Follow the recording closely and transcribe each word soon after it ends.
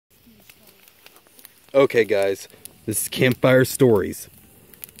Okay guys, this is Campfire Stories.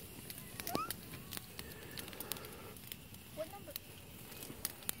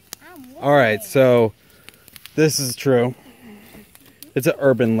 Alright, so this is true. It's an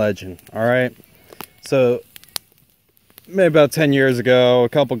urban legend, alright? So, maybe about 10 years ago, a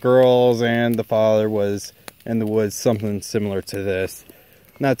couple girls and the father was in the woods, something similar to this.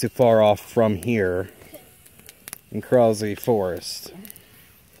 Not too far off from here, in Crosley Forest.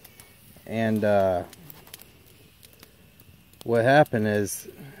 And what happened is,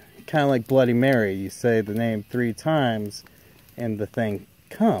 kind of like Bloody Mary, you say the name 3 times and the thing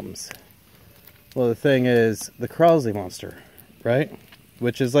comes. Well, the thing is the Crosley monster, right?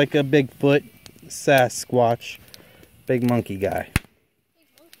 Which is like a Bigfoot, Sasquatch, big monkey guy.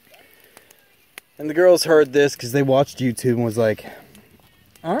 And the girls heard this because they watched YouTube and was like,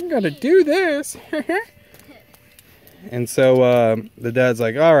 I'm gonna do this. And so the dad's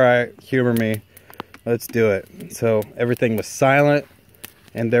like, alright, humor me, let's do it. So everything was silent,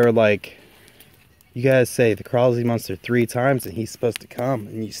 and they were like, you guys say the Crosley monster 3 times and he's supposed to come,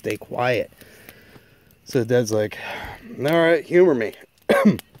 and you stay quiet. So the dad's like, alright, humor me.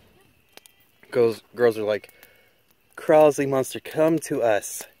 Girls are like, Crosley monster, come to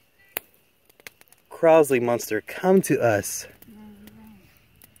us. Crosley monster, come to us.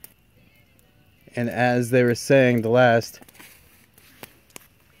 And as they were saying the last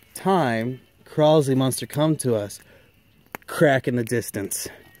time, Crosley monster, come to us. Crack in the distance.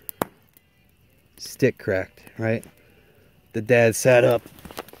 Stick cracked, right? The dad sat up.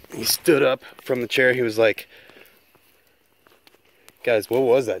 He stood up from the chair. He was like, guys, what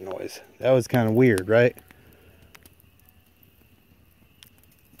was that noise? That was kind of weird, right?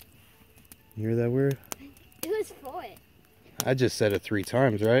 You hear that weird? It was for it. I just said it 3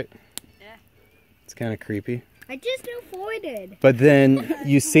 times, right? Yeah. It's kind of creepy. I just knew Foy did. But then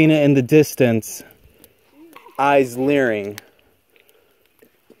you seen it in the distance. Eyes leering.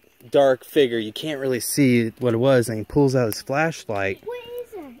 Dark figure. You can't really see what it was. And he pulls out his flashlight. What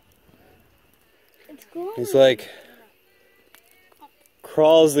is it? It's glowing. He's like,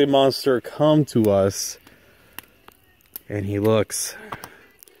 Crosley monster, come to us. And he looks.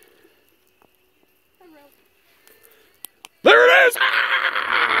 There it is!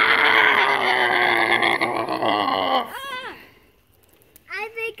 I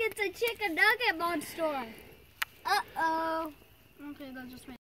think it's a chicken nugget monster. Uh-oh. Okay, that just made